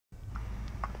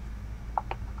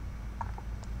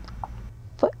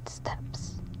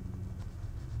Footsteps.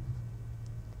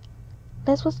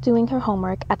 Liz was doing her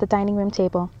homework at the dining room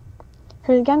table.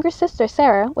 Her younger sister,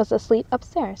 Sarah, was asleep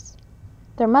upstairs.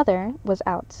 Their mother was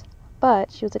out,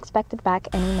 but she was expected back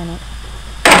any minute.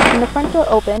 When the front door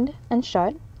opened and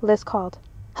shut, Liz called,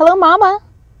 "Hello, Mama!"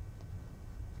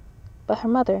 But her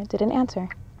mother didn't answer,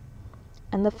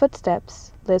 and the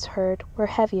footsteps Liz heard were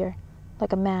heavier,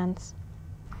 like a man's.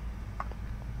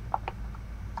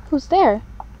 "Who's there?"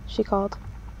 she called.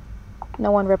 No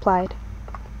one replied.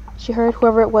 She heard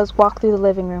whoever it was walk through the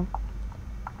living room,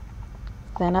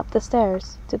 then up the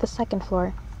stairs to the second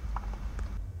floor.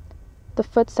 The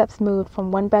footsteps moved from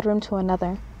one bedroom to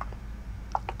another.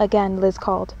 Again, Liz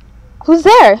called, "Who's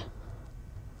there?"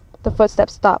 The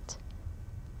footsteps stopped.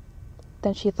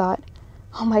 Then she thought,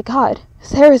 "Oh my God,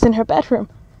 Sarah's in her bedroom."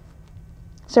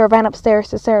 Sarah ran upstairs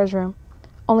to Sarah's room.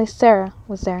 Only Sarah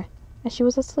was there, and she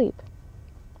was asleep.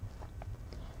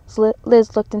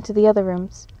 Liz looked into the other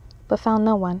rooms, but found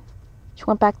no one. She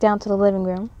went back down to the living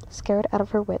room, scared out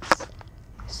of her wits.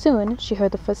 Soon she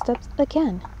heard the footsteps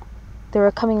again. They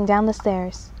were coming down the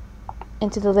stairs,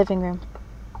 into the living room.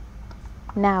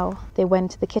 Now they went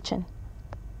into the kitchen.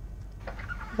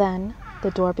 Then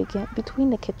the door between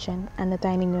the kitchen and the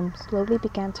dining room slowly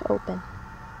began to open.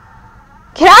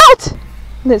 "Get out!"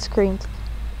 Liz screamed.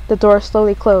 The door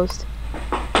slowly closed.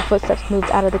 The footsteps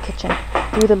moved out of the kitchen,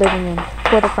 through the living room,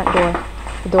 toward the front door.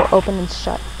 The door opened and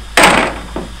shut.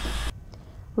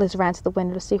 Liz ran to the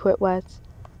window to see who it was.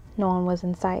 No one was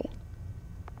in sight,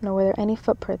 nor were there any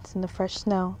footprints in the fresh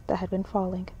snow that had been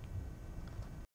falling.